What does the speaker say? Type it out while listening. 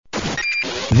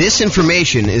This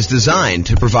information is designed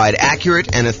to provide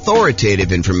accurate and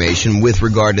authoritative information with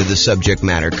regard to the subject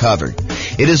matter covered.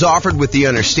 It is offered with the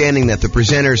understanding that the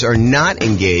presenters are not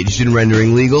engaged in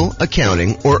rendering legal,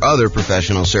 accounting, or other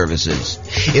professional services.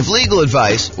 If legal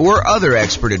advice or other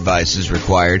expert advice is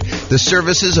required, the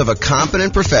services of a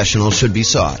competent professional should be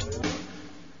sought.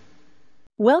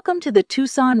 Welcome to the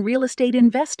Tucson Real Estate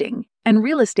Investing and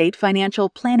Real Estate Financial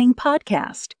Planning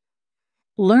Podcast.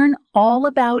 Learn all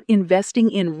about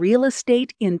investing in real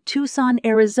estate in Tucson,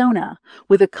 Arizona,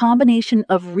 with a combination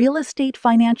of real estate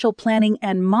financial planning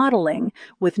and modeling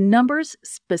with numbers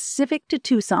specific to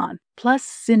Tucson, plus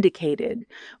syndicated,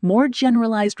 more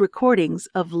generalized recordings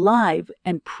of live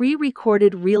and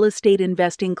pre-recorded real estate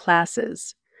investing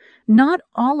classes. Not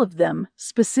all of them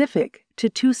specific to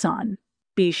Tucson.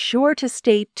 Be sure to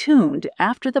stay tuned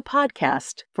after the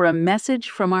podcast for a message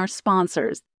from our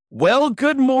sponsors. Well,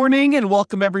 good morning and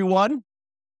welcome, everyone.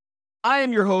 I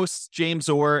am your host, James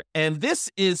Orr, and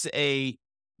this is a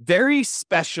very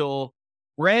special,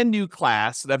 brand new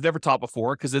class that I've never taught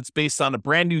before because it's based on a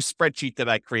brand new spreadsheet that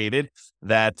I created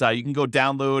that you can go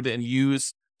download and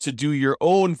use to do your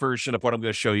own version of what I'm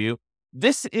going to show you.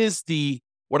 This is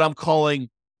what I'm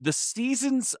calling the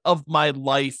Seasons of My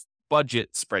Life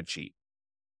budget spreadsheet.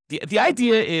 The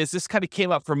idea is this kind of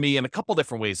came up for me in a couple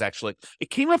different ways, actually. It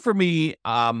came up for me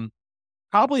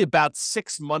probably about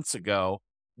 6 months ago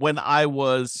when I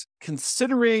was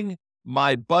considering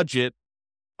my budget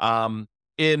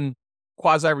in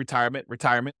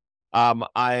quasi-retirement.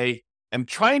 I am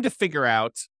trying to figure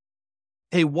out,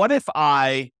 hey, what if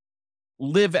I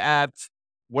live at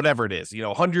whatever it is,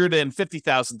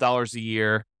 $150,000 a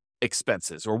year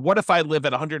expenses, or what if I live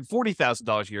at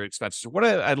 $140,000 a year expenses, or what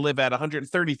if I live at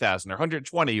 $130,000 or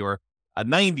 120 or a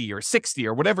 90 or 60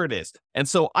 or whatever it is. And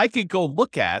so I could go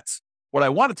look at what I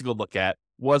wanted to go look at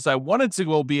was I wanted to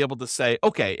go be able to say,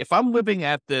 okay, if I'm living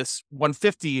at this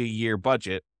 150 a year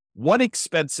budget, what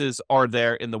expenses are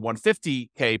there in the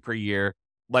 150K per year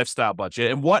lifestyle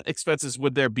budget, and what expenses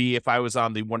would there be if I was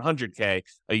on the 100K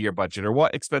a year budget, or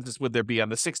what expenses would there be on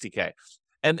the 60K?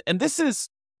 And this is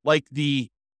like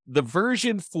the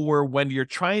version for when you're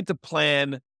trying to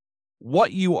plan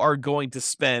what you are going to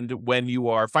spend when you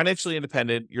are financially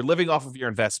independent, you're living off of your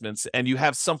investments, and you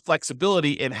have some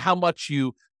flexibility in how much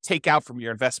you take out from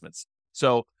your investments.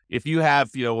 So if you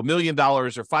have, $1 million or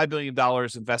 $5 million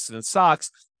invested in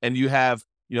stocks, and you have,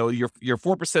 your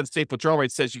 4% state withdrawal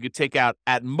rate says you could take out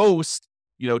at most,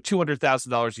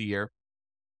 $200,000 a year.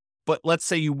 But let's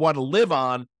say you want to live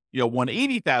on,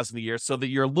 $180,000 a year so that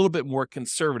you're a little bit more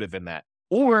conservative in that.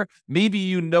 Or maybe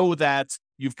you know that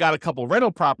you've got a couple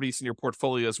rental properties in your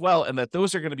portfolio as well, and that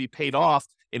those are going to be paid off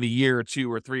in a year or 2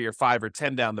 or 3 or 5 or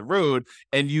 10 down the road.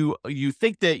 And you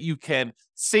think that you can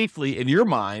safely, in your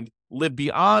mind, live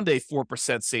beyond a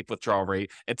 4% safe withdrawal rate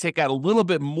and take out a little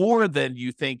bit more than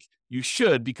you think you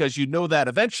should, because you know that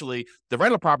eventually the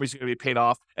rental properties are going to be paid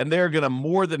off and they're going to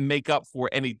more than make up for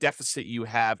any deficit you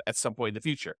have at some point in the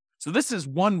future. So this is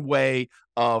one way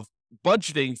of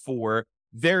budgeting for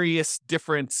various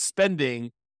different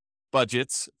spending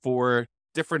budgets for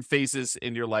different phases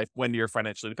in your life when you're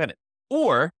financially independent.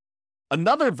 Or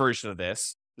another version of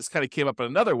this kind of came up in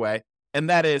another way, and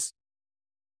that is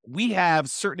we have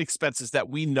certain expenses that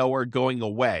we know are going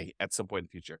away at some point in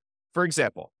the future. For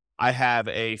example, I have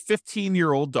a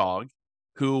 15-year-old dog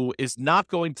who is not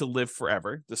going to live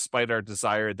forever, despite our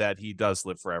desire that he does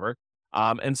live forever.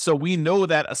 And so we know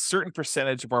that a certain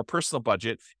percentage of our personal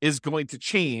budget is going to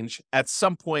change at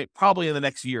some point, probably in the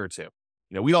next year or two.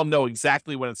 We don't know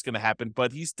exactly when it's going to happen,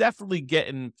 but he's definitely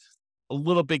getting a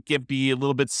little bit gimpy, a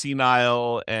little bit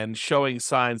senile, and showing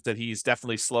signs that he's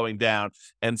definitely slowing down.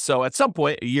 And so at some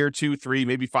point, a year, 2, 3,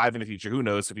 maybe 5 in the future, who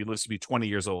knows if he lives to be 20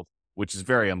 years old, which is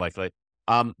very unlikely.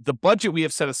 The budget we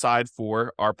have set aside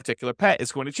for our particular pet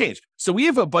is going to change. So we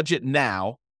have a budget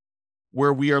now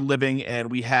where we are living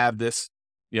and we have this,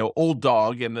 old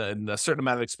dog and a certain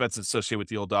amount of expenses associated with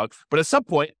the old dog. But at some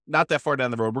point, not that far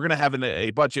down the road, we're going to have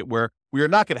a budget where we are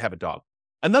not going to have a dog.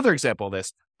 Another example of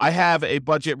this, I have a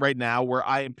budget right now where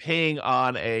I am paying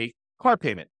on a car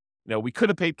payment. We could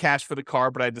have paid cash for the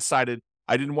car, but I decided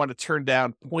I didn't want to turn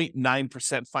down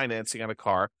 0.9% financing on a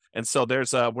car. And so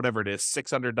there's whatever it is,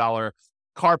 $600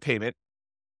 car payment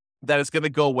that is going to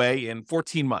go away in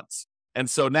 14 months. And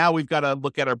so now we've got to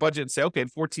look at our budget and say, okay, in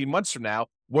 14 months from now,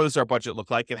 what does our budget look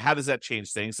like? And how does that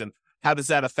change things? And how does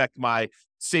that affect my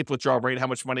safe withdrawal rate, how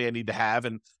much money I need to have,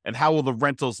 and how will the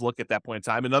rentals look at that point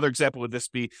in time? Another example would this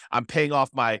be, I'm paying off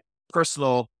my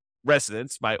personal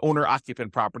residence, my owner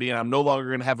occupant property, and I'm no longer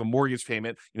going to have a mortgage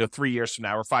payment, 3 years from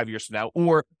now or 5 years from now,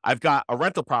 or I've got a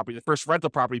rental property. The first rental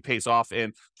property pays off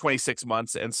in 26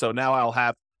 months. And so now I'll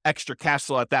have extra cash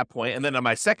flow at that point. And then on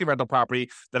my second rental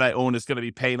property that I own is going to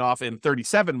be paying off in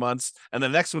 37 months. And the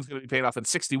next one's going to be paying off in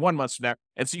 61 months from now.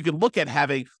 And so you can look at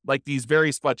having like these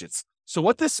various budgets. So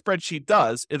what this spreadsheet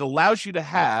does, it allows you to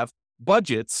have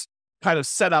budgets kind of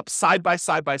set up side by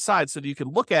side so that you can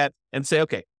look at and say,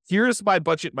 okay, here's my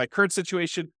budget, my current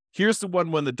situation. Here's the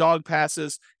one when the dog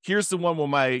passes. Here's the one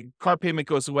when my car payment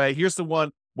goes away. Here's the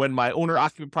one when my owner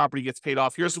occupant property gets paid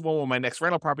off. Here's the one when my next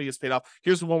rental property gets paid off.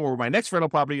 Here's the one where my next rental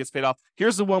property gets paid off.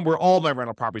 Here's the one where all my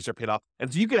rental properties are paid off.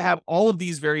 And so you can have all of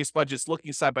these various budgets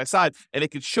looking side by side, and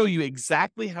it can show you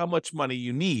exactly how much money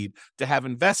you need to have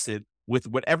invested with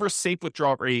whatever safe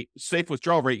withdrawal rate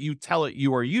you tell it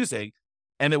you are using.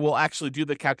 And it will actually do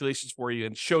the calculations for you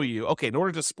and show you, okay, in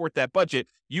order to support that budget,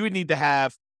 you would need to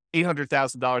have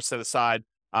 $800,000 set aside,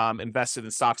 invested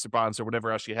in stocks or bonds or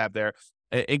whatever else you have there,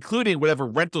 including whatever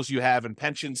rentals you have and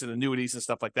pensions and annuities and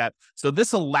stuff like that. So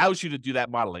this allows you to do that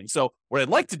modeling. So what I'd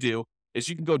like to do is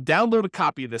you can go download a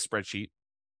copy of this spreadsheet.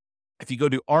 If you go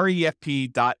to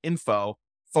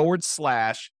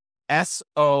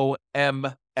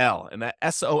refp.info/SOML, and that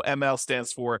SOML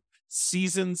stands for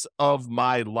Seasons of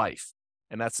My Life.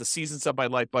 And that's the Seasons of My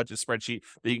Life budget spreadsheet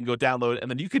that you can go download. And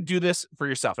then you could do this for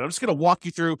yourself. And I'm just going to walk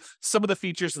you through some of the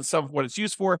features and some of what it's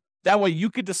used for. That way you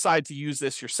could decide to use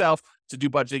this yourself to do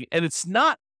budgeting. And it's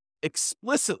not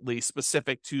explicitly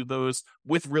specific to those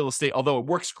with real estate, although it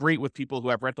works great with people who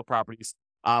have rental properties.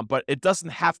 But it doesn't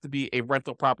have to be a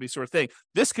rental property sort of thing.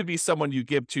 This could be someone you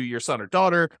give to your son or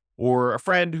daughter or a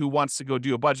friend who wants to go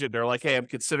do a budget. They're like, hey, I'm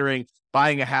considering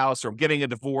buying a house, or I'm getting a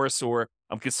divorce, or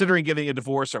I'm considering getting a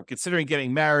divorce, or I'm considering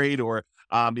getting married, or,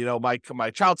 my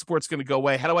child support's going to go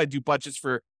away. How do I do budgets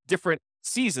for different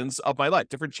seasons of my life,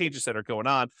 different changes that are going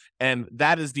on? And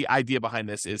that is the idea behind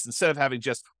this, is instead of having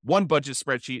just one budget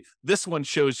spreadsheet, this one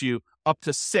shows you up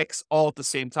to 6 all at the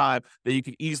same time that you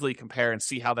can easily compare and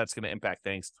see how that's going to impact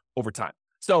things over time.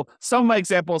 So some of my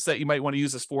examples that you might want to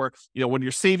use this for, when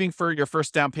you're saving for your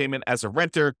first down payment as a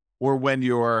renter, or when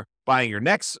you're buying your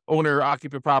next owner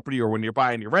occupant property, or when you're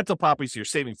buying your rental property, so you're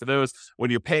saving for those.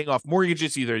 When you're paying off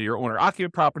mortgages, either your owner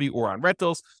occupant property or on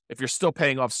rentals, if you're still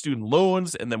paying off student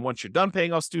loans, and then once you're done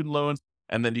paying off student loans,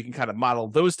 and then you can kind of model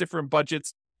those different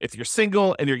budgets. If you're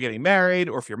single and you're getting married,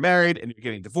 or if you're married and you're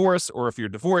getting divorced, or if you're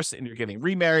divorced and you're getting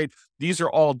remarried, these are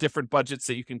all different budgets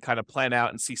that you can kind of plan out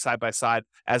and see side by side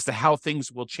as to how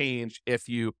things will change if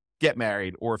you get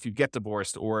married, or if you get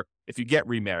divorced, or if you get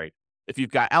remarried. If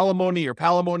you've got alimony or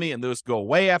palimony and those go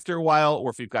away after a while, or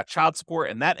if you've got child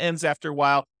support and that ends after a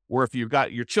while, or if you've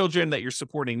got your children that you're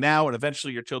supporting now and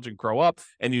eventually your children grow up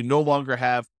and you no longer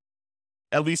have,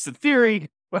 at least in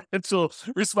theory, financial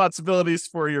responsibilities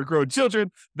for your grown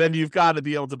children, then you've got to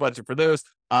be able to budget for those.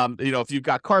 If you've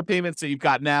got car payments that you've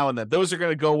got now and then those are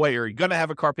going to go away, or you're going to have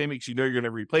a car payment because you're going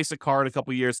to replace a car in a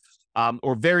couple of years,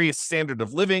 or various standard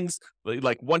of livings,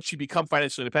 like once you become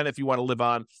financially independent, if you want to live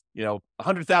on,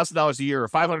 $100,000 a year, or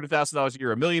 $500,000 a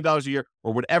year, $1 million a year,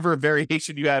 or whatever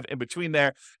variation you have in between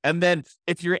there. And then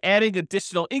if you're adding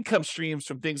additional income streams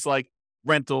from things like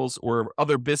rentals or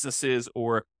other businesses,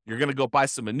 or you're going to go buy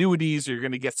some annuities, or you're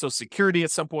going to get Social Security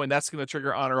at some point, that's going to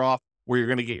trigger on or off, where you're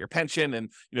going to get your pension, and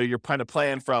you're kind of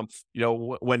plan from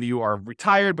when you are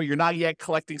retired, but you're not yet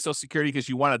collecting Social Security because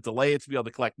you want to delay it to be able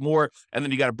to collect more, and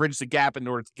then you got to bridge the gap in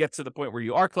order to get to the point where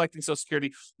you are collecting Social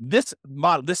Security. This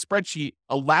spreadsheet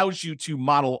allows you to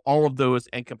model all of those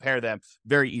and compare them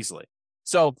very easily.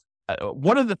 So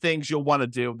one of the things you'll want to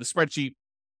do, the spreadsheet.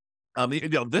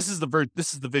 This is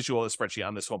the visual of the spreadsheet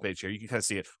on this homepage here. You can kind of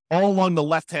see it all along the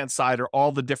left-hand side are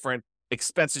all the different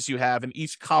expenses you have, and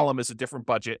each column is a different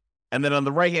budget. And then on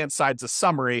the right-hand side is a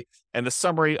summary, and the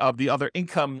summary of the other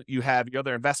income you have, your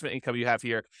other investment income you have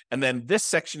here. And then this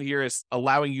section here is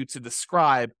allowing you to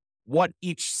describe what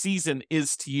each season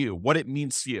is to you, what it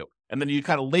means to you. And then you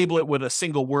kind of label it with a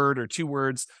single word or 2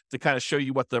 words to kind of show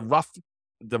you what the rough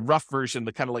version,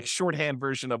 the kind of like shorthand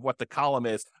version of what the column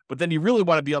is. But then you really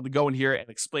want to be able to go in here and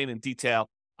explain in detail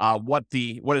what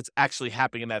is actually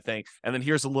happening in that thing. And then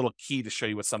here's a little key to show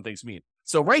you what some things mean.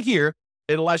 So right here,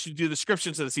 it allows you to do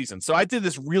descriptions of the season. So I did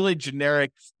this really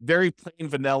generic, very plain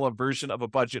vanilla version of a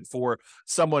budget for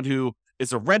someone who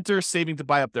is a renter saving to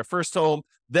buy up their first home.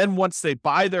 Then once they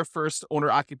buy their first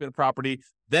owner-occupant property,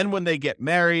 then when they get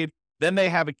married, then they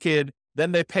have a kid,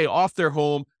 then they pay off their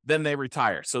home, then they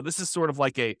retire. So this is sort of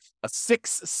like a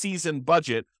 6-season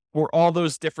budget for all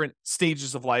those different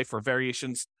stages of life, or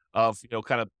variations of,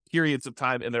 kind of periods of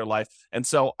time in their life. And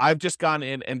so I've just gone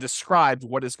in and described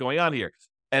what is going on here.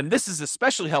 And this is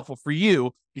especially helpful for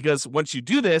you because once you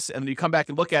do this and you come back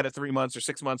and look at it 3 months or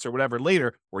 6 months or whatever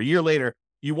later, or a year later,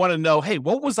 you want to know, hey,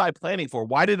 what was I planning for?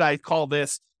 Why did I call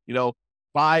this,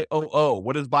 buy OO?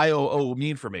 What does buy OO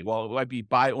mean for me? Well, it might be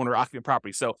buy owner occupant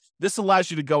property. So this allows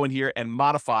you to go in here and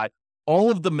modify. All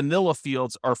of the manila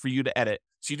fields are for you to edit.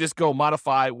 So you just go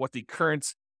modify what the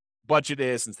current budget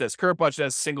is. And says current budget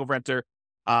as single renter,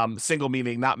 single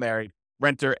meaning not married,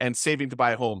 renter, and saving to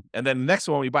buy a home. And then the next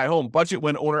one, when you buy a home, budget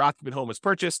when owner occupant home is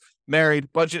purchased,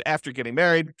 married, budget after getting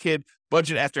married, kid,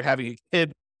 budget after having a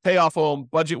kid, pay off home,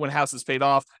 budget when house is paid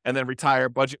off, and then retire,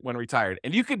 budget when retired.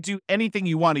 And you can do anything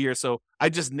you want here. So I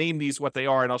just named these what they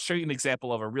are, and I'll show you an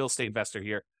example of a real estate investor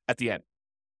here at the end.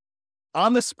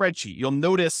 On the spreadsheet, you'll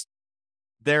notice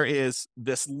there is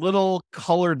this little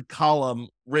colored column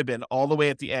ribbon all the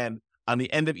way at the end on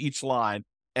the end of each line,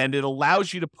 and it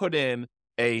allows you to put in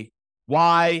a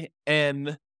Y,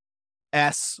 N,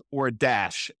 S, or a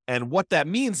dash. And what that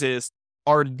means is,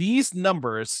 are these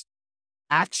numbers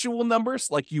actual numbers,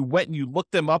 like you went and you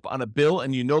looked them up on a bill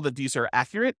and you know that these are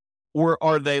accurate? Or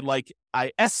are they like,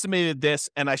 I estimated this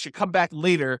and I should come back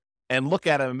later and look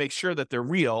at them and make sure that they're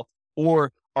real?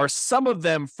 Or are some of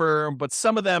them firm, but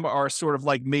some of them are sort of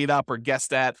like made up or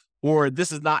guessed at, or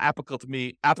this is not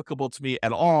applicable to me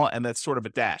at all, and that's sort of a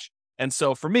dash. And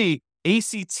so for me,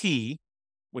 ACT,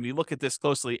 when you look at this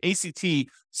closely, ACT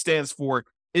stands for,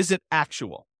 is it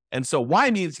actual? And so Y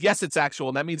means, yes, it's actual.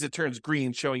 And that means it turns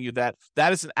green, showing you that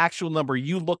that is an actual number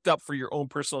you looked up for your own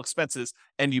personal expenses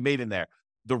and you made in there.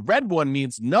 The red one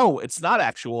means, no, it's not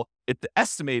actual. It's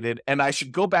estimated. And I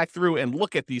should go back through and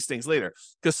look at these things later.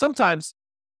 Because sometimes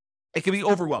it can be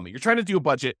overwhelming. You're trying to do a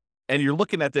budget and you're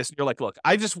looking at this and you're like, look,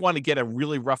 I just want to get a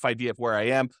really rough idea of where I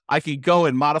am. I can go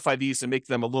and modify these and make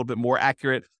them a little bit more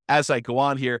accurate as I go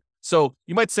on here. So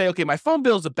you might say, okay, my phone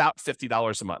bill is about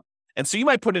 $50 a month. And so you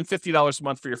might put in $50 a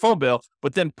month for your phone bill,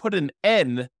 but then put an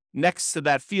N next to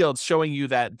that field showing you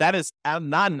that that is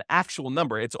not an actual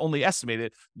number. It's only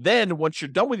estimated. Then once you're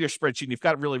done with your spreadsheet and you've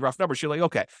got really rough numbers, you're like,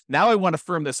 okay, now I want to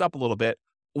firm this up a little bit.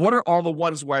 What are all the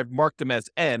ones where I've marked them as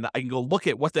N? I can go look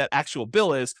at what that actual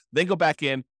bill is, then go back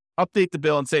in, update the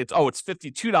bill and say it's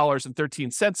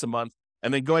 $52.13 a month.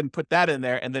 And then go ahead and put that in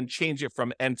there and then change it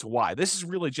from N to Y. This is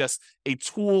really just a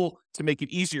tool to make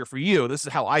it easier for you. This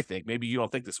is how I think. Maybe you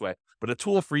don't think this way, but a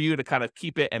tool for you to kind of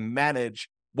keep it and manage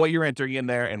what you're entering in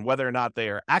there and whether or not they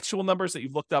are actual numbers that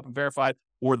you've looked up and verified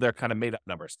or they're kind of made up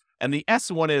numbers. And the S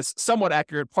one is somewhat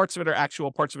accurate. Parts of it are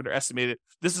actual, parts of it are estimated.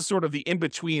 This is sort of the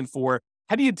in-between for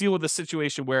how do you deal with a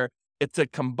situation where it's a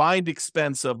combined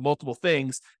expense of multiple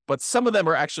things, but some of them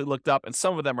are actually looked up and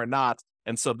some of them are not.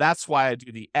 And so that's why I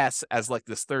do the S as like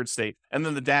this third state. And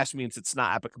then the dash means it's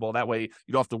not applicable. That way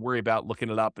you don't have to worry about looking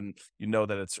it up and you know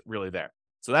that it's really there.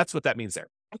 So that's what that means there.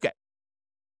 Okay.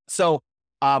 So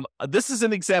this is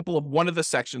an example of one of the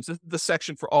sections. This is the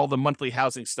section for all the monthly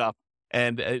housing stuff.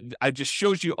 And I just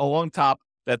showed you along top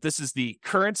that this is the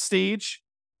current stage,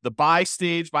 the buy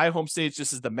home stage.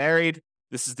 This is the married.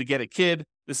 This is to get a kid.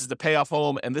 This is to pay off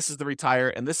home. And this is the retire.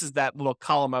 And this is that little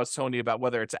column I was telling you about,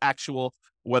 whether it's actual,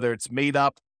 whether it's made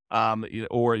up,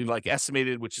 or like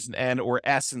estimated, which is an N, or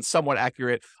S and somewhat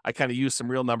accurate. I kind of use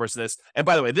some real numbers in this. And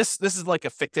by the way, this is like a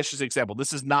fictitious example.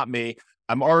 This is not me.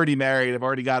 I'm already married. I've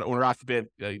already got owner occupant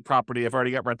property. I've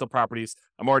already got rental properties.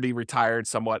 I'm already retired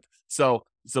somewhat. So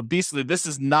basically, this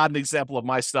is not an example of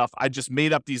my stuff. I just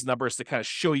made up these numbers to kind of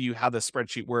show you how the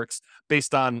spreadsheet works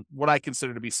based on what I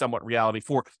consider to be somewhat reality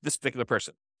for this particular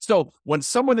person. So when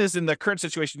someone is in the current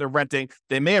situation, they're renting,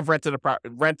 they may have rented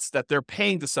rents that they're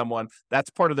paying to someone. That's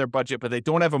part of their budget, but they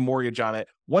don't have a mortgage on it.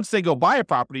 Once they go buy a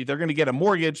property, they're going to get a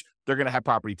mortgage. They're going to have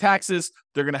property taxes.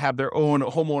 They're going to have their own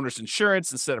homeowner's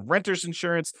insurance instead of renter's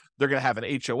insurance. They're going to have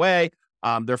an HOA.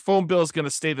 Their phone bill is going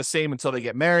to stay the same until they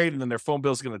get married, and then their phone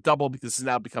bill is going to double because it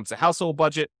now becomes a household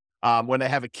budget. When they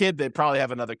have a kid, they probably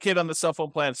have another kid on the cell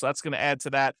phone plan, so that's going to add to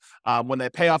that. When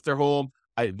they pay off their home,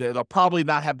 they'll probably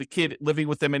not have the kid living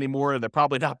with them anymore. They're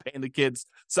probably not paying the kid's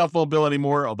cell phone bill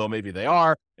anymore, although maybe they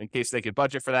are, in case they could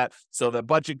budget for that. So the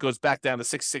budget goes back down to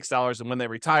 $66, and when they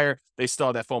retire, they still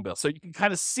have that phone bill. So you can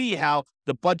kind of see how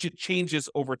the budget changes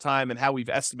over time and how we've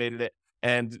estimated it.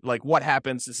 And like what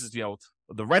happens, this is,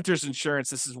 the renter's insurance.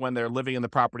 This is when they're living in the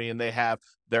property and they have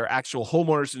their actual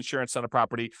homeowner's insurance on a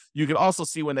property. You can also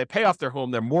see when they pay off their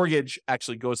home, their mortgage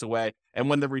actually goes away. And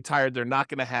when they're retired, they're not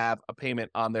going to have a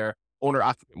payment on their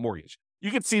owner-occupant mortgage. You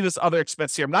can see this other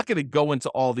expense here. I'm not going to go into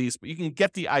all these, but you can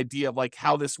get the idea of like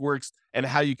how this works and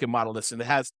how you can model this. And it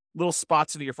has little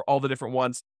spots in here for all the different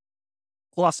ones.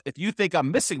 Plus, if you think I'm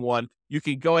missing one, you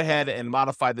can go ahead and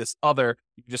modify this other.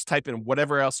 You can just type in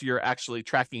whatever else you're actually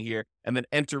tracking here and then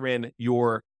enter in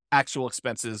your actual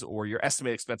expenses or your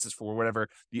estimated expenses for whatever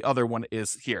the other one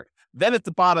is here. Then at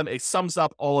the bottom, it sums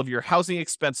up all of your housing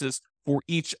expenses for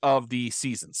each of the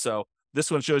seasons. So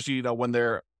this one shows you, when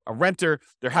they're a renter,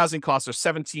 their housing costs are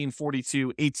 $17,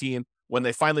 $42, $18. When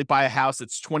they finally buy a house,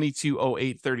 it's $22,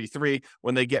 $08, $33.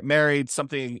 When they get married,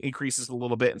 something increases a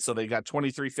little bit, and so they got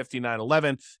 $23, $59,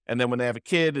 $11. And then when they have a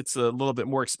kid, it's a little bit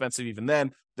more expensive even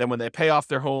then. Then when they pay off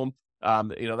their home,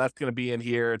 that's going to be in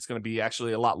here. It's going to be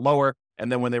actually a lot lower.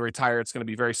 And then when they retire, it's going to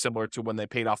be very similar to when they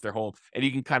paid off their home. And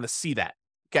you can kind of see that.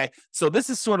 Okay. So this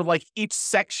is sort of like each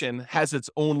section has its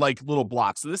own like little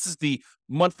block. So this is the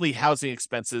monthly housing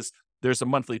expenses. There's a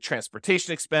monthly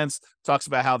transportation expense, talks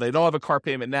about how they don't have a car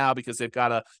payment now because they've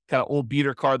got a kind of old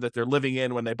beater car that they're living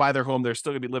in. When they buy their home, they're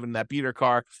still going to be living in that beater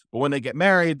car. But when they get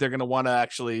married, they're going to want to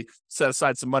actually set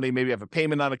aside some money, maybe have a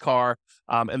payment on a car.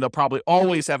 And they'll probably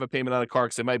always have a payment on a car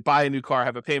because they might buy a new car,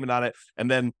 have a payment on it. And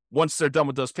then once they're done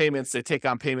with those payments, they take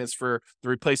on payments for the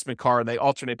replacement car and they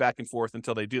alternate back and forth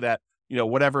until they do that.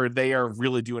 Whatever they are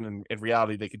really doing in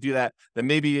reality, they could do that. Then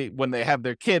maybe when they have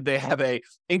their kid, they have a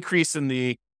increase in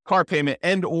the car payment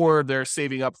and or they're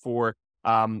saving up for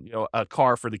a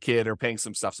car for the kid or paying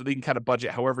some stuff. So they can kind of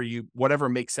budget whatever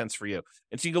makes sense for you.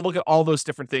 And so you can look at all those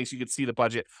different things. You can see the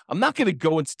budget. I'm not going to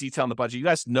go into detail on the budget. You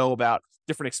guys know about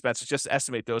different expenses. Just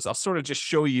estimate those. I'll sort of just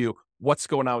show you what's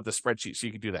going on with the spreadsheet so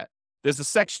you can do that. There's a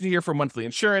section here for monthly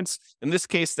insurance. In this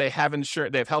case, they have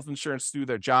health insurance through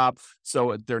their job.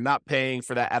 So they're not paying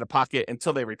for that out of pocket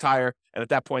until they retire. And at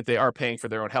that point, they are paying for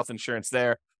their own health insurance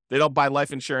there. They don't buy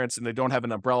life insurance and they don't have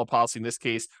an umbrella policy in this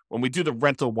case. When we do the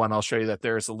rental one, I'll show you that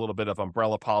there's a little bit of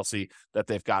umbrella policy that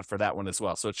they've got for that one as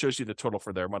well. So it shows you the total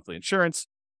for their monthly insurance.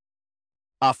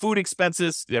 Food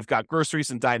expenses, they've got groceries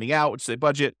and dining out, which they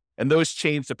budget. And those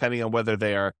change depending on whether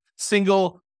they are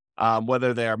single,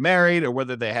 whether they are married or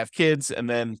whether they have kids. And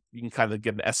then you can kind of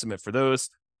get an estimate for those.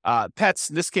 Pets,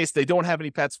 in this case, they don't have any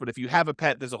pets, but if you have a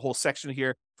pet, there's a whole section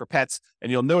here for pets.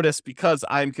 And you'll notice because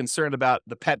I'm concerned about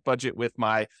the pet budget with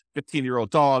my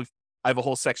 15-year-old dog, I have a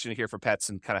whole section here for pets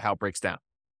and kind of how it breaks down.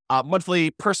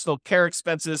 Monthly personal care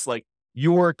expenses, like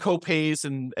your co-pays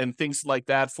and things like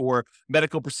that for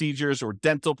medical procedures or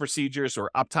dental procedures or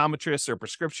optometrists or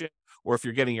prescription, or if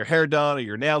you're getting your hair done or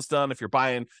your nails done, if you're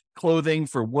buying clothing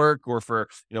for work or for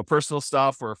personal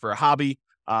stuff or for a hobby.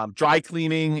 Dry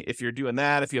cleaning, if you're doing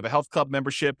that, if you have a health club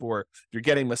membership or you're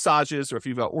getting massages or if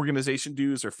you've got organization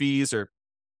dues or fees or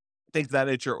things of that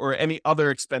nature, or any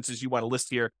other expenses you want to list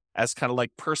here as kind of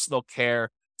like personal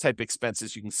care type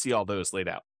expenses, you can see all those laid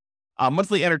out.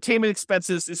 Monthly entertainment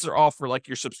expenses, these are all for like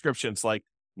your subscriptions like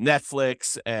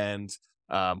Netflix and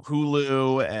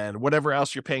Hulu and whatever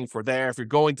else you're paying for there. If you're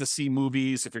going to see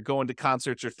movies, if you're going to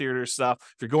concerts or theater stuff,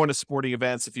 if you're going to sporting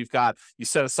events, if you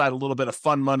set aside a little bit of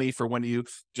fun money for when you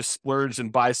just splurge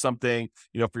and buy something,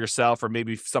 for yourself or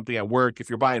maybe something at work, if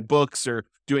you're buying books or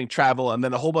doing travel, and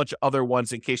then a whole bunch of other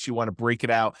ones in case you want to break it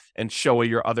out and show where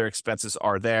your other expenses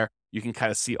are there. You can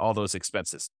kind of see all those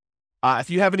expenses.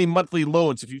 If you have any monthly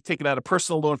loans, if you've taken out a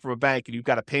personal loan from a bank and you've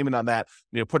got a payment on that,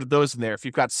 put those in there. If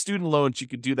you've got student loans, you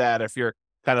could do that. If you're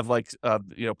kind of like,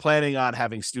 planning on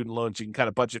having student loans, you can kind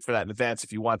of budget for that in advance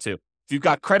if you want to. If you've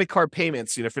got credit card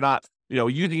payments, if you're not,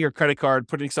 using your credit card,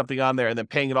 putting something on there and then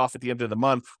paying it off at the end of the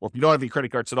month, or if you don't have any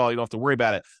credit cards at all, you don't have to worry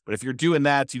about it. But if you're doing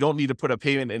that, you don't need to put a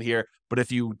payment in here. But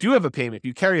if you do have a payment, if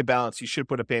you carry a balance, you should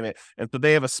put a payment. And so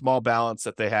they have a small balance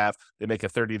that they make a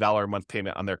 $30 a month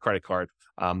payment on their credit card.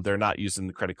 They're not using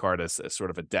the credit card as sort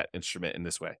of a debt instrument in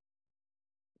this way.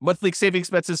 Monthly saving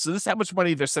expenses. So this is how much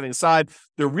money they're setting aside.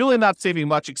 They're really not saving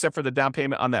much except for the down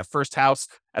payment on that first house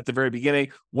at the very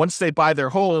beginning. Once they buy their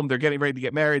home, they're getting ready to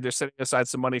get married. They're setting aside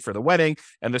some money for the wedding,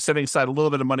 and they're setting aside a little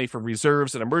bit of money for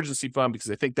reserves and emergency fund because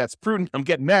they think that's prudent. I'm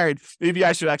getting married. Maybe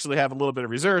I should actually have a little bit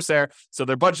of reserves there. So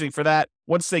they're budgeting for that.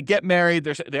 Once they get married,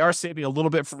 they are saving a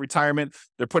little bit for retirement.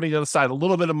 They're putting aside a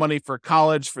little bit of money for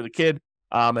college for the kid.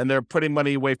 And they're putting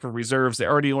money away for reserves. They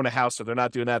already own a house, so they're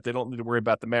not doing that. They don't need to worry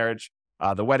about the marriage,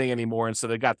 the wedding anymore. And so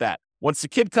they got that. Once the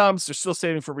kid comes, they're still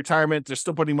saving for retirement. They're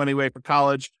still putting money away for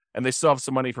college, and they still have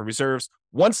some money for reserves.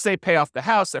 Once they pay off the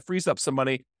house, that frees up some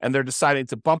money, and they're deciding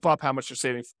to bump up how much they're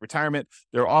saving for retirement.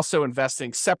 They're also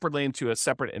investing separately into a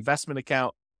separate investment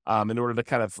account in order to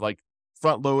kind of like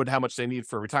front load how much they need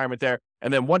for retirement there.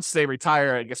 And then once they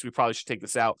retire, I guess we probably should take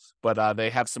this out, but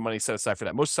they have some money set aside for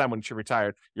that. Most of the time when you're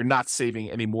retired, you're not saving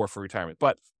any more for retirement.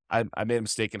 But I made a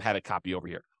mistake and had a copy over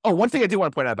here. Oh, one thing I do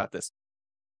want to point out about this.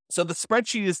 So the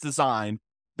spreadsheet is designed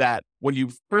that when you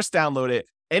first download it,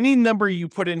 any number you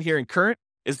put in here in current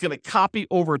is going to copy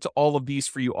over to all of these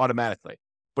for you automatically.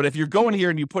 But if you're going here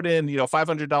and you put in,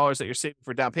 $500 that you're saving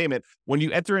for down payment, when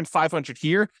you enter in 500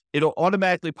 here, it'll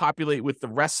automatically populate with the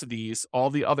rest of these, all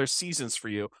the other seasons for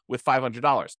you with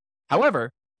 $500.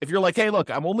 However, if you're like, hey,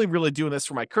 look, I'm only really doing this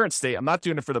for my current state, I'm not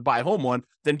doing it for the buy home one,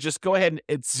 then just go ahead and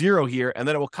it's 0 here, and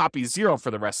then it will copy 0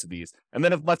 for the rest of these. And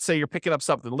then if, let's say, you're picking up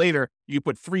something later, you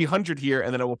put 300 here,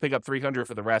 and then it will pick up 300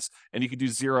 for the rest, and you can do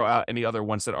 0 out any other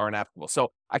ones that aren't applicable.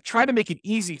 So I try to make it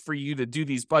easy for you to do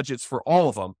these budgets for all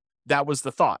of them. That was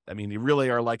the thought. I mean, you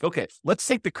really are like, okay, let's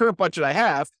take the current budget I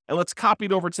have and let's copy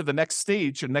it over to the next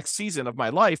stage or next season of my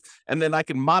life. And then I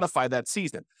can modify that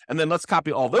season. And then let's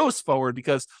copy all those forward,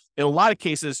 because in a lot of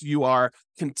cases, you are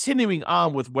continuing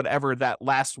on with whatever that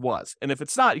last was. And if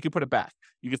it's not, you can put it back.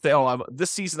 You can say, oh,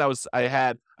 this season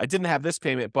I didn't have this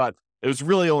payment, but it was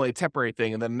really only a temporary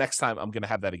thing. And then next time I'm going to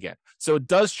have that again. So it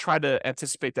does try to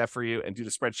anticipate that for you and do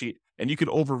the spreadsheet, and you can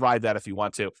override that if you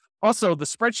want to. Also, the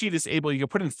spreadsheet is able, you can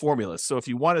put in formulas. So if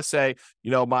you want to say,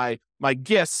 my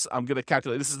gifts, I'm going to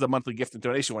calculate, this is the monthly gift and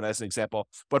donation one as an example.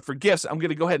 But for gifts, I'm going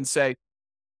to go ahead and say,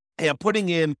 hey, I'm putting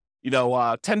in,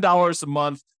 $10 a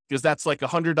month, because that's like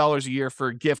 $100 a year for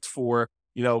a gift for,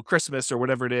 Christmas or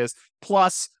whatever it is.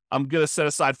 Plus, I'm going to set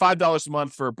aside $5 a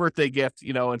month for a birthday gift,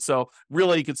 and so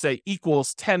really you could say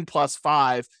equals 10 plus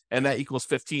 5, and that equals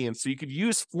 15. So you could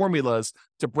use formulas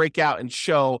to break out and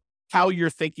show how you're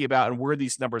thinking about and where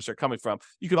these numbers are coming from.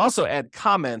 You can also add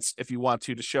comments if you want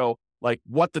to show like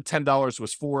what the $10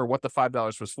 was for, what the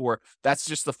 $5 was for. That's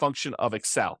just the function of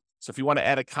Excel. So if you want to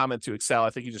add a comment to Excel, I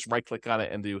think you just right click on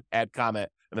it and do add comment,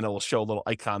 and then it will show a little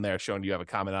icon there showing you have a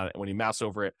comment on it. And when you mouse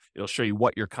over it, it'll show you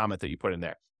what your comment that you put in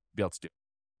there be able to do.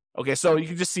 Okay, so you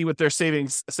can just see what they're setting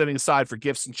aside for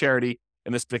gifts and charity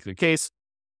in this particular case.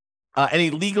 Any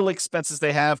legal expenses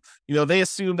they have, they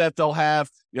assume that they'll have,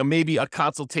 maybe a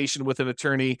consultation with an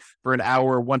attorney for an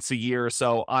hour once a year or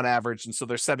so on average. And so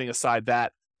they're setting aside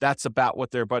that. That's about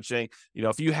what they're budgeting.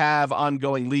 If you have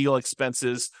ongoing legal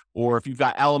expenses, or if you've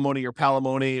got alimony or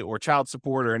palimony or child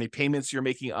support, or any payments you're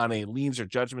making on any liens or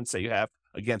judgments that you have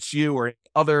against you, or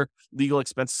other legal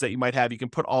expenses that you might have, you can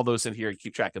put all those in here and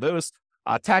keep track of those.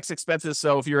 Tax expenses.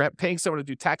 So if you're paying someone to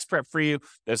do tax prep for you,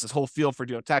 there's this whole field for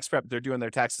doing tax prep. They're doing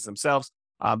their taxes themselves.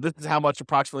 This is how much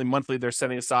approximately monthly they're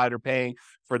setting aside or paying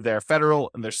for their federal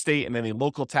and their state and any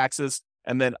local taxes.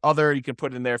 And then other, you can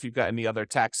put in there if you've got any other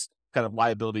tax kind of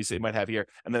liabilities that you might have here.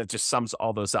 And then it just sums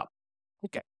all those up.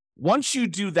 Okay. Once you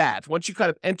do that, once you kind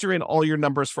of enter in all your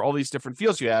numbers for all these different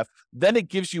fields you have, then it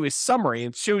gives you a summary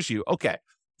and shows you, okay,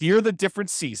 here are the different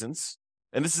seasons.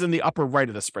 And this is in the upper right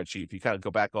of the spreadsheet. If you kind of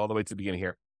go back all the way to the beginning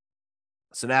here.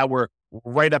 So now we're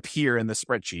right up here in the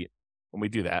spreadsheet when we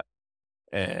do that.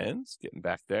 And it's getting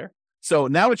back there. So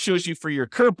now it shows you for your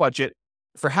current budget.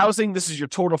 For housing, this is your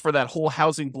total for that whole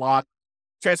housing block.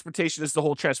 Transportation is the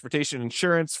whole transportation,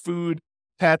 insurance, food,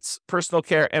 pets, personal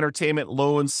care, entertainment,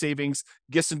 loans, savings,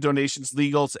 gifts and donations,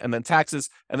 legals, and then taxes.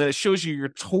 And then it shows you your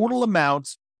total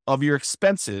amount of your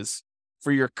expenses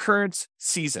for your current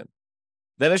season.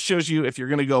 Then it shows you if you're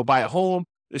going to go buy a home,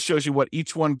 it shows you what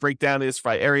each one breakdown is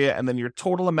by area, and then your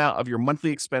total amount of your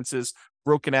monthly expenses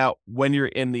broken out when you're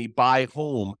in the buy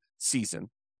home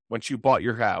season, once you bought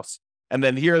your house. And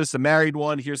then here's the married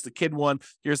one, here's the kid one,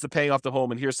 here's the paying off the home,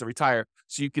 and here's the retire.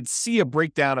 So you can see a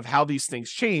breakdown of how these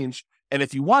things change. And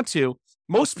if you want to,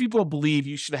 most people believe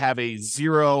you should have a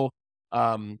 0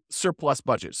 surplus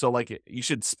budget. So like you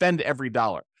should spend every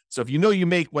dollar. So if you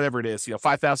make whatever it is,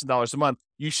 $5,000 a month,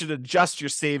 you should adjust your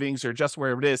savings or adjust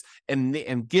wherever it is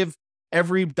and give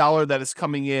every dollar that is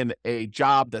coming in a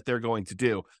job that they're going to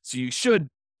do. So you should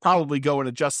probably go and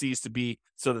adjust these to be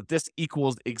so that this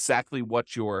equals exactly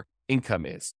what your income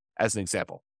is, as an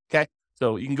example. Okay.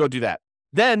 So you can go do that.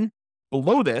 Then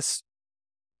below this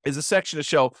is a section to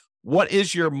show what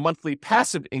is your monthly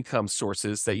passive income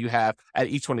sources that you have at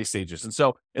each one of these stages. And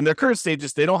so in their current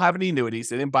stages, they don't have any annuities.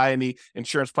 They didn't buy any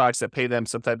insurance products that pay them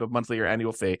some type of monthly or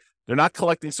annual fee. They're not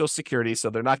collecting Social Security,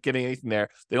 so they're not getting anything there.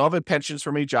 They don't have any pensions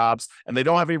from any jobs, and they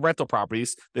don't have any rental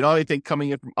properties. They don't have anything coming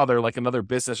in from like another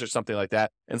business or something like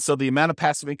that. And so the amount of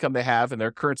passive income they have in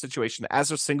their current situation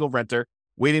as a single renter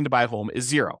waiting to buy a home is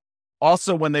 0.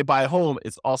 Also, when they buy a home,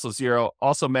 it's also 0.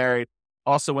 Also married.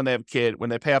 Also, when they have a kid, when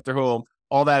they pay off their home,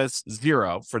 all that is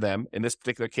 0 for them in this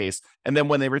particular case. And then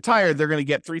when they retire, they're going to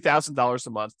get $3,000 a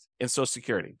month in Social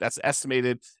Security. That's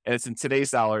estimated, and it's in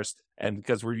today's dollars. And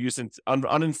because we're using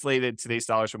uninflated today's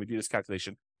dollars when we do this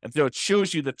calculation. And so it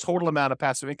shows you the total amount of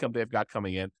passive income they've got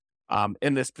coming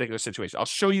in this particular situation. I'll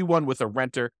show you one with a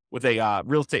renter, with a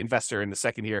real estate investor in a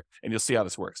second here, and you'll see how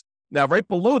this works. Now, right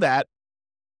below that,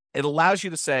 it allows you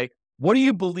to say, what do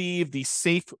you believe the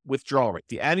safe withdrawal rate,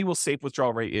 the annual safe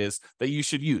withdrawal rate is that you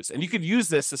should use? And you could use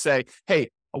this to say, hey,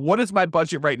 what is my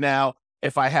budget right now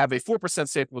if I have a 4%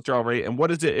 safe withdrawal rate? And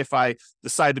what is it if I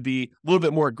decide to be a little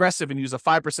bit more aggressive and use a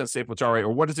 5% safe withdrawal rate?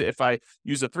 Or what is it if I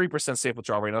use a 3% safe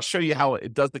withdrawal rate? And I'll show you how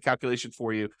it does the calculation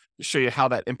for you to show you how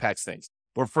that impacts things.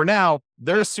 But for now,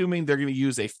 they're assuming they're going to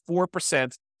use a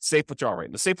 4% safe withdrawal rate.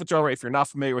 And the safe withdrawal rate, if you're not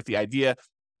familiar with the idea,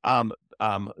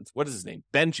 what is his name?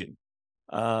 Benjamin.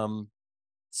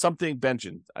 Something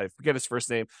Benjamin. I forget his first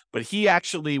name, but he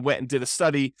actually went and did a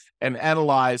study and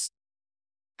analyzed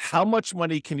how much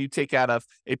money can you take out of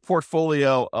a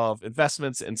portfolio of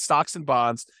investments in stocks and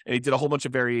bonds. And he did a whole bunch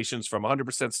of variations from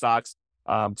 100% stocks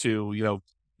to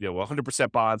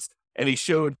 100% bonds. And he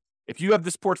showed if you have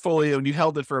this portfolio and you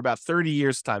held it for about 30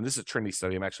 years time, this is a Trinity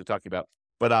study I'm actually talking about,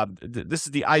 but this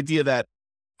is the idea that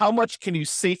how much can you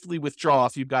safely withdraw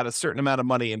if you've got a certain amount of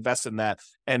money invested in that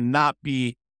and not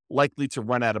be likely to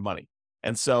run out of money.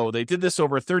 And so they did this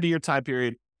over a 30-year time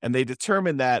period, and they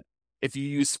determined that if you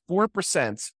use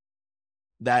 4%,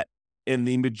 that in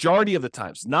the majority of the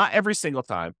times, not every single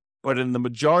time, but in the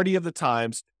majority of the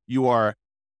times, you are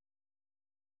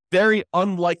very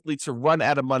unlikely to run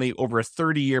out of money over a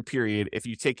 30-year period if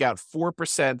you take out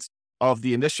 4% of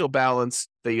the initial balance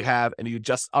that you have and you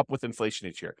adjust up with inflation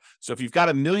each year. So if you've got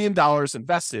 $1 million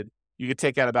invested, you could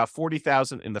take out about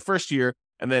 $40,000 in the first year,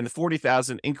 and then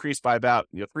 $40,000 increased by about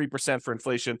 3% for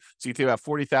inflation. So you think about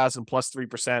 $40,000 plus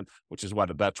 3%, which is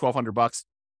what, about $1,200. So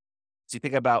you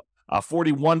think about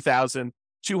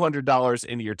 $41,200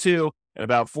 in year two, and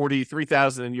about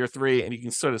 $43,000 in year three, and you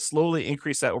can sort of slowly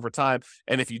increase that over time.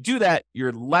 And if you do that,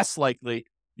 you're less likely,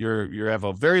 you have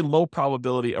a very low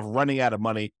probability of running out of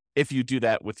money if you do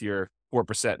that with your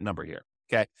 4% number here.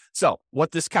 Okay. So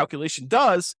what this calculation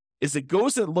does is it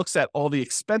goes and looks at all the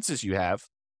expenses you have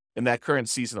in that current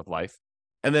season of life,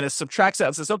 and then it subtracts out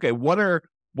and says, okay, what are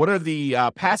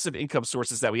the passive income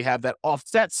sources that we have that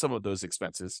offset some of those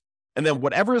expenses? And then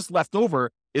whatever is left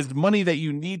over is money that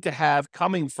you need to have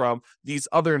coming from these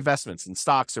other investments in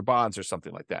stocks or bonds or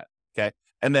something like that. Okay.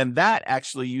 And then that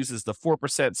actually uses the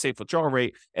 4% safe withdrawal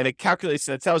rate, and it calculates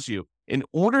and it tells you, in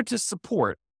order to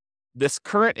support this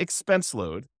current expense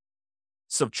load,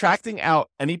 subtracting out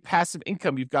any passive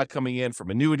income you've got coming in from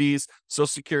annuities, Social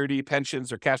Security, pensions,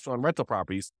 or cash flow on rental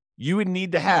properties, you would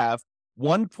need to have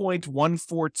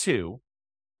 $1.142, a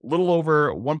little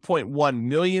over $1.1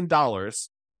 million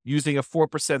using a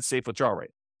 4% safe withdrawal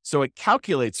rate. So it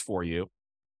calculates for you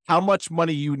how much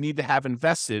money you need to have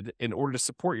invested in order to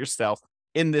support yourself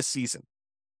in this season.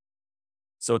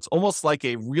 So it's almost like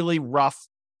a really rough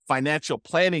financial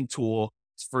planning tool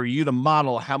for you to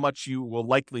model how much you will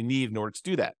likely need in order to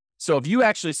do that. So if you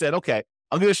actually said, okay,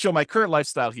 I'm going to show my current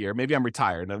lifestyle here. Maybe I'm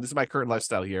retired. Now, this is my current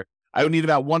lifestyle here. I would need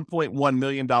about $1.1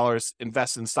 million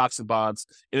invested in stocks and bonds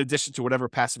in addition to whatever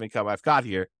passive income I've got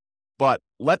here. But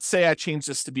let's say I change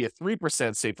this to be a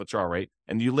 3% safe withdrawal rate,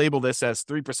 and you label this as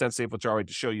 3% safe withdrawal rate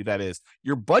to show you that is.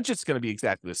 Your budget's going to be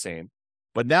exactly the same.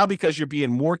 But now because you're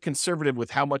being more conservative with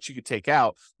how much you could take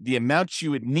out, the amount you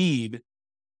would need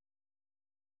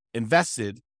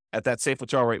invested at that safe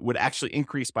withdrawal rate would actually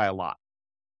increase by a lot.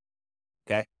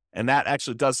 Okay. And that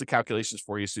actually does the calculations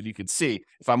for you. So you can see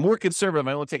if I'm more conservative,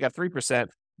 I only take out 3%,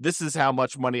 this is how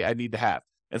much money I need to have.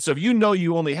 And so if you know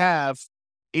you only have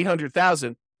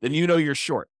 800,000, then you know you're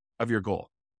short of your goal.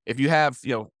 If you have,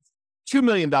 $2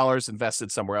 million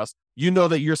invested somewhere else, you know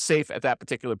that you're safe at that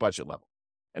particular budget level.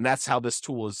 And that's how this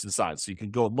tool is designed. So you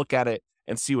can go and look at it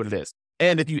and see what it is.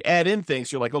 And if you add in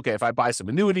things, you're like, okay, if I buy some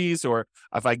annuities or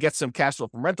if I get some cash flow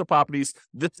from rental properties,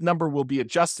 this number will be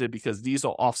adjusted because these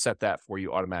will offset that for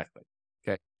you automatically.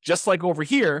 Okay. Just like over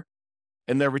here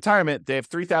in their retirement, they have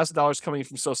 $3,000 coming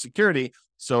from Social Security.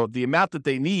 So the amount that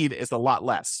they need is a lot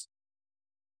less.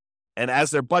 And as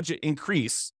their budget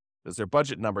increase, as their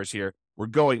budget numbers here were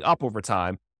going up over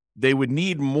time, they would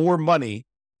need more money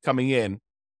coming in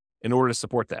order to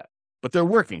support that. But they're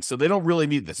working, so they don't really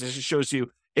need this. It just shows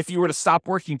you, if you were to stop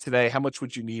working today, how much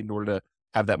would you need in order to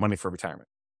have that money for retirement?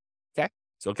 Okay.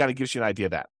 So it kind of gives you an idea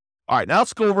of that. All right. Now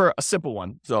let's go over a simple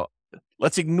one. So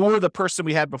let's ignore the person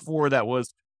we had before that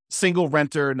was single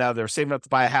renter. Now they're saving up to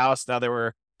buy a house. Now they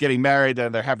were getting married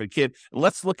and they're having a kid. And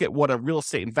let's look at what a real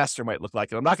estate investor might look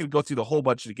like. And I'm not going to go through the whole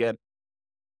budget again,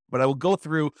 but I will go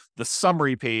through the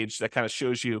summary page that kind of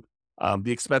shows you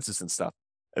the expenses and stuff.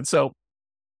 And so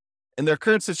in their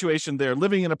current situation, they're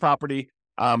living in a property,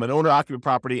 an owner-occupant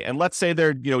property, and let's say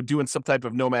they're doing some type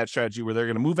of nomad strategy where they're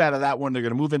going to move out of that one, they're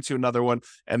going to move into another one,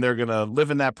 and they're going to live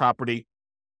in that property,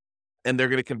 and they're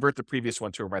going to convert the previous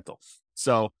one to a rental.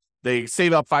 So They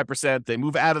save up 5%, they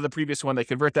move out of the previous one, they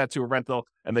convert that to a rental,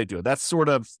 and they do it. That's sort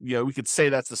of, we could say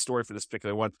that's the story for this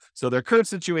particular one. So their current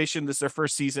situation, this is their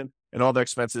first season and all their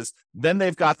expenses. Then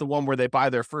they've got the one where they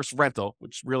buy their first rental,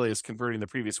 which really is converting the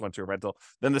previous one to a rental.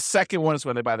 Then the second one is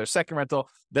when they buy their second rental.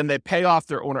 Then they pay off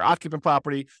their owner-occupant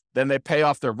property. Then they pay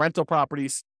off their rental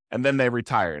properties, and then they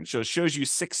retire. And so it shows you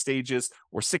 6 stages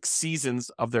or 6 seasons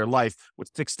of their life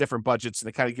with 6 different budgets, and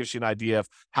it kind of gives you an idea of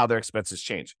how their expenses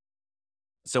change.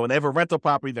 So when they have a rental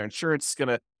property, their insurance is going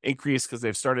to increase because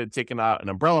they've started taking out an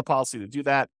umbrella policy to do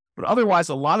that. But otherwise,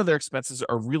 a lot of their expenses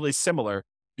are really similar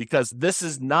because this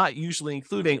is not usually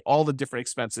including all the different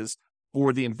expenses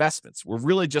for the investments. We're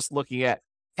really just looking at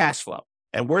cash flow.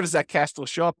 And where does that cash flow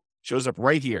show up? Shows up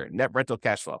right here, net rental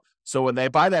cash flow. So when they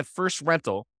buy that first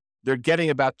rental, they're getting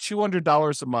about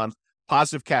 $200 a month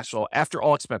positive cash flow after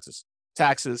all expenses,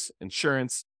 taxes,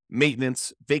 insurance,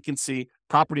 maintenance, vacancy,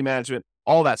 property management,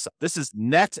 all that stuff. This is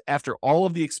net after all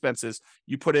of the expenses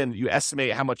you put in. You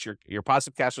estimate how much your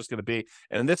positive cash flow is going to be.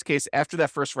 And in this case, after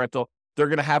that first rental, they're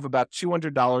going to have about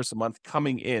 $200 a month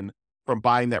coming in from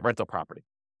buying that rental property.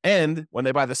 And when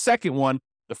they buy the second one,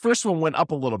 the first one went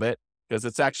up a little bit because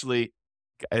it's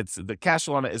the cash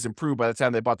flow on it is improved by the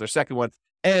time they bought their second one.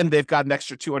 And they've got an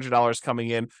extra $200 coming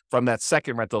in from that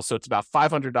second rental. So it's about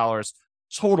 $500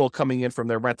 total coming in from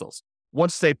their rentals.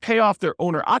 Once they pay off their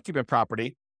owner-occupant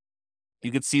property,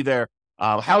 you can see their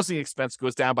housing expense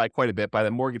goes down by quite a bit by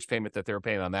the mortgage payment that they were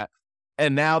paying on that.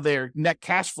 And now their net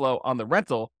cash flow on the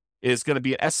rental is going to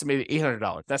be an estimated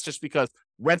 $800. That's just because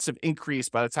rents have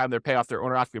increased by the time they pay off their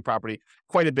owner-occupant property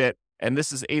quite a bit. And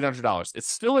this is $800. It's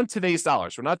still in today's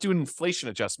dollars. We're not doing inflation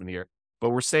adjustment here, but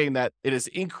we're saying that it has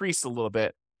increased a little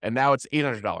bit. And now it's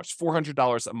 $800,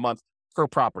 $400 a month per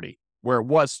property, where it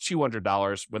was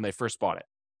 $200 when they first bought it.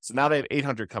 So now they have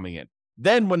 $800 coming in.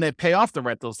 Then when they pay off the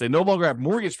rentals, they no longer have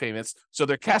mortgage payments. So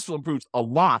their cash flow improves a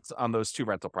lot on those 2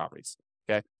 rental properties.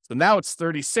 Okay. So now it's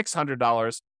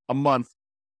 $3,600 a month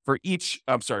for each,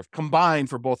 combined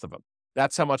for both of them.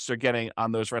 That's how much they're getting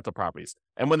on those rental properties.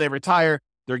 And when they retire,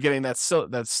 they're getting that same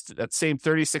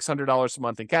 $3,600 a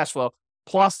month in cash flow,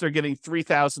 plus they're getting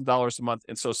 $3,000 a month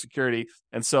in Social Security.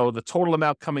 And so the total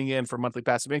amount coming in for monthly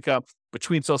passive income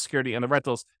between Social Security and the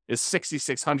rentals is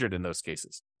 $6,600 in those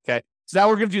cases. Okay. So now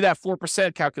we're going to do that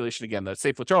 4% calculation again, the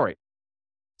safe withdrawal rate.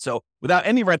 So without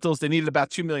any rentals, they needed about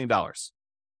 $2 million.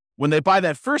 When they buy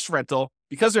that first rental,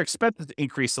 because their expenses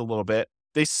increase a little bit,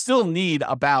 they still need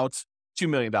about $2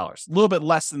 million, a little bit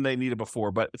less than they needed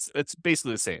before, but it's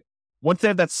basically the same. Once they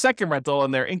have that second rental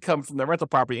and their income from their rental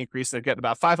property increase, they're getting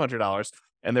about $500,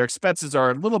 and their expenses are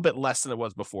a little bit less than it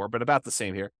was before, but about the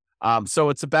same here. So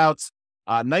it's about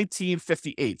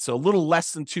 $1,958, so a little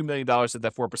less than $2 million at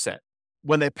that 4%.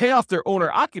 When they pay off their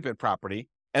owner-occupant property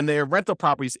and their rental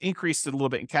properties increased a little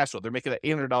bit in cash flow, they're making that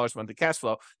 $800 a month in cash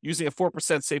flow using a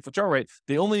 4% safe withdrawal rate.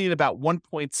 They only need about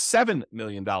 $1.7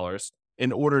 million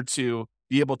in order to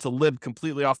be able to live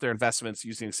completely off their investments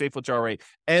using a safe withdrawal rate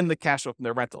and the cash flow from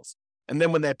their rentals. And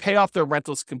then when they pay off their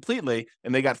rentals completely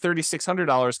and they got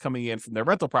 $3,600 coming in from their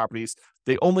rental properties,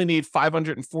 they only need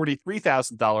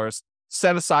 $543,000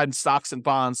 set aside in stocks and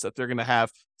bonds that they're going to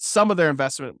have some of their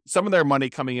investment, some of their money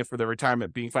coming in for their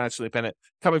retirement, being financially independent,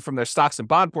 coming from their stocks and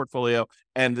bond portfolio,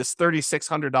 and this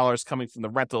 $3,600 coming from the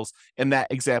rentals in that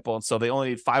example. And so they only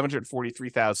need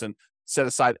 $543,000 set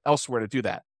aside elsewhere to do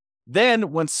that.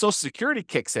 Then when Social Security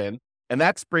kicks in, and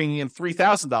that's bringing in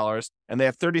 $3,000, and they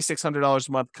have $3,600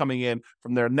 a month coming in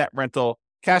from their net rental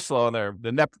cash flow on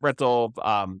the net rental,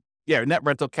 net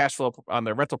rental cash flow on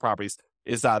their rental properties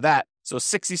is that. So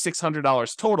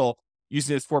 $6,600 total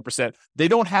using this 4%. They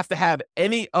don't have to have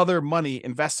any other money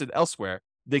invested elsewhere.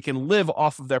 They can live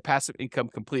off of their passive income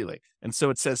completely. And so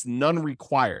it says none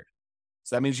required.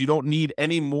 So that means you don't need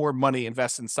any more money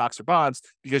invested in stocks or bonds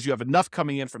because you have enough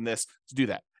coming in from this to do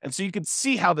that. And so you can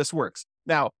see how this works.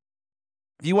 Now,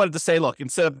 if you wanted to say, look,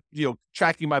 instead of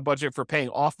tracking my budget for paying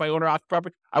off my owner-occupied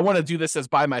property, I want to do this as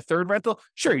buy my third rental.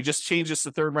 Sure, you just change this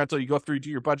to third rental. You go through,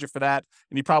 do your budget for that,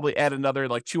 and you probably add another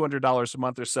like $200 a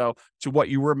month or so to what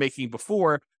you were making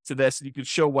before to this, and you can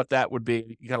show what that would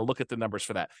be. You got to look at the numbers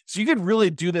for that. So you could really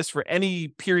do this for any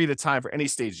period of time, for any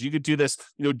stage. You could do this,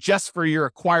 just for your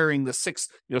acquiring the six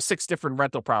different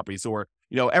rental properties, or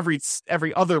every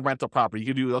other rental property.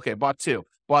 You could do, okay, bought two,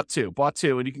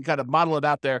 and you can kind of model it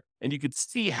out there, and you could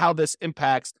see how this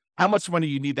impacts how much money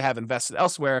you need to have invested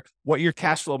elsewhere, what your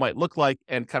cash flow might look like,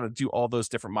 and kind of do all those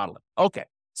different modeling. Okay,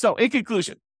 so in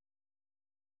conclusion,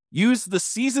 use the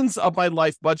Seasons of My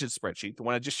Life budget spreadsheet, the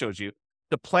one I just showed you,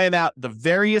 to plan out the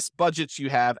various budgets you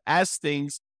have as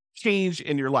things change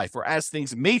in your life, or as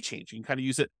things may change. You can kind of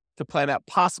use it to plan out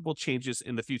possible changes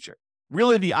in the future.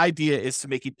 really the idea is to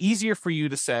make it easier for you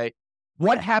to say,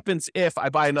 what happens if I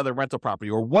buy another rental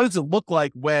property? Or what does it look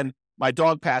like when my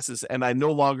dog passes and I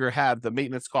no longer have the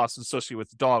maintenance costs associated with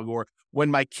the dog? Or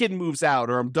when my kid moves out,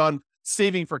 or I'm done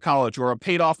saving for college, or I'm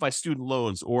paid off my student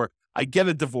loans, or I get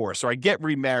a divorce, or I get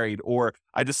remarried, or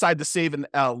I decide to save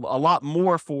a lot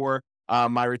more for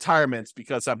my retirement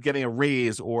because I'm getting a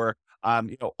raise, or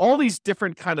all these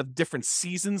different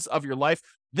seasons of your life.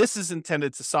 This is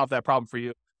intended to solve that problem for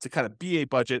you, to kind of be a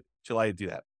budget to allow you to do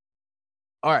that.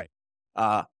 All right.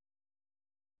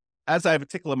 As I have a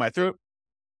tickle in my throat,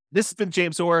 this has been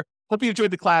James Orr. Hope you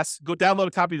enjoyed the class. Go download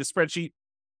a copy of the spreadsheet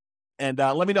and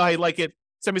let me know how you like it.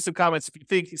 Send me some comments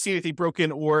if you see anything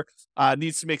broken or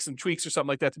needs to make some tweaks or something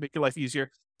like that to make your life easier.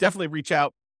 Definitely reach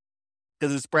out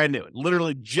because it's brand new.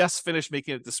 Literally just finished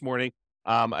making it this morning.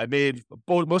 I made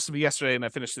most of it yesterday and I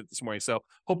finished it this morning. So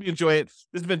hope you enjoy it.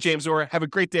 This has been James Orr. Have a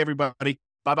great day, everybody.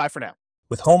 Bye-bye for now.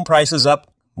 With home prices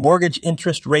up, mortgage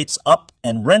interest rates up,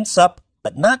 and rents up,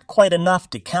 but not quite enough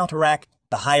to counteract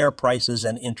the higher prices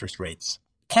and interest rates.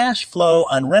 Cash flow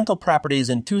on rental properties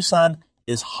in Tucson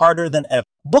is harder than ever.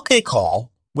 Book a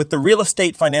call with the Real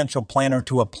Estate Financial Planner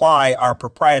to apply our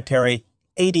proprietary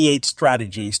 88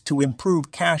 strategies to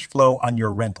improve cash flow on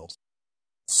your rentals.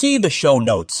 See the show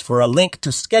notes for a link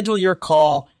to schedule your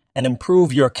call and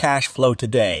improve your cash flow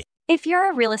today. If you're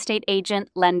a real estate agent,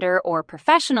 lender, or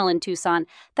professional in Tucson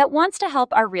that wants to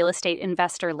help our real estate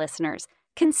investor listeners,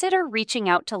 consider reaching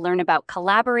out to learn about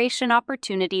collaboration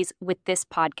opportunities with this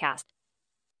podcast.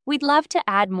 We'd love to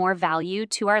add more value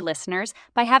to our listeners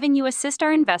by having you assist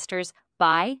our investors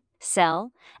buy,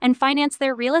 sell, and finance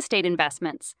their real estate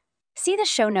investments. See the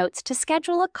show notes to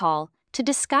schedule a call to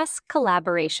discuss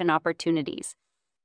collaboration opportunities.